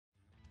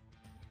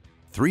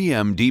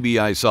3M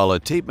DBI-SALA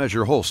tape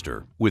measure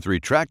holster with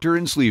retractor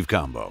and sleeve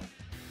combo.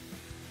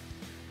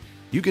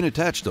 You can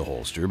attach the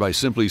holster by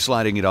simply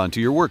sliding it onto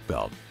your work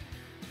belt.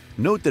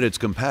 Note that it's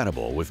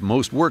compatible with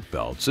most work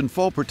belts and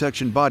fall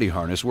protection body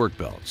harness work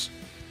belts.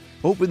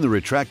 Open the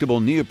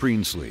retractable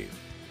neoprene sleeve,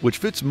 which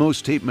fits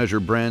most tape measure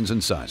brands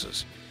and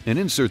sizes, and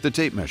insert the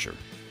tape measure.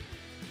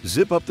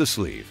 Zip up the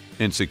sleeve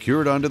and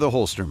secure it onto the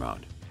holster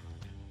mount.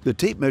 The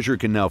tape measure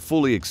can now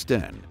fully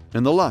extend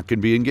and the lock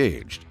can be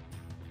engaged.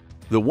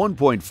 The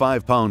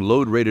 1.5-pound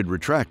load-rated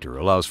retractor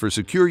allows for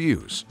secure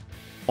use.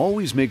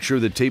 Always make sure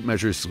the tape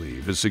measure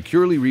sleeve is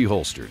securely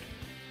reholstered